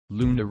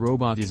Loona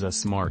Robot is a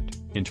smart,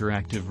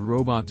 interactive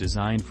robot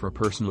designed for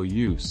personal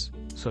use,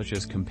 such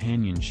as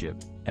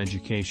companionship,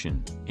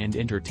 education, and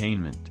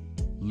entertainment.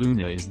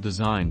 Loona is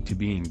designed to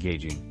be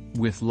engaging,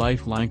 with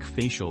lifelike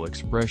facial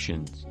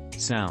expressions,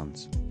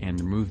 sounds,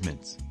 and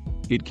movements.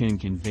 It can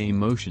convey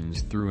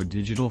emotions through a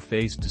digital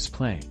face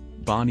display,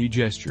 body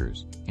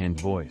gestures, and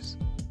voice.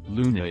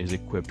 Loona is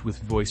equipped with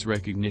voice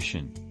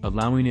recognition,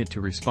 allowing it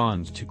to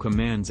respond to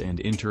commands and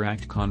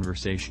interact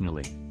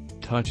conversationally.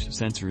 Touch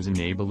sensors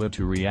enable it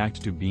to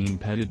react to being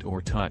petted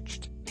or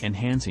touched,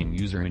 enhancing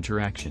user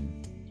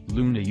interaction.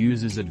 Loona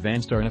uses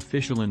advanced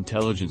artificial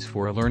intelligence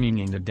for learning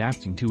and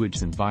adapting to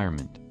its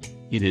environment.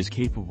 It is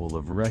capable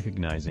of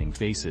recognizing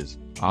faces,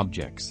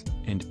 objects,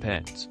 and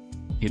pets.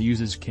 It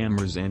uses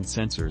cameras and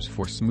sensors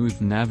for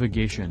smooth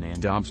navigation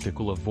and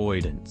obstacle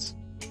avoidance.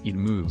 It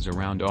moves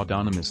around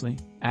autonomously,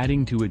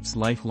 adding to its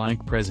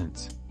lifelike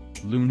presence.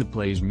 Loona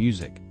plays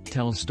music,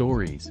 tells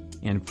stories,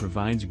 and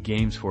provides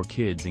games for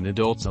kids and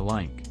adults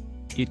alike.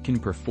 It can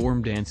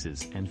perform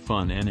dances and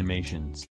fun animations.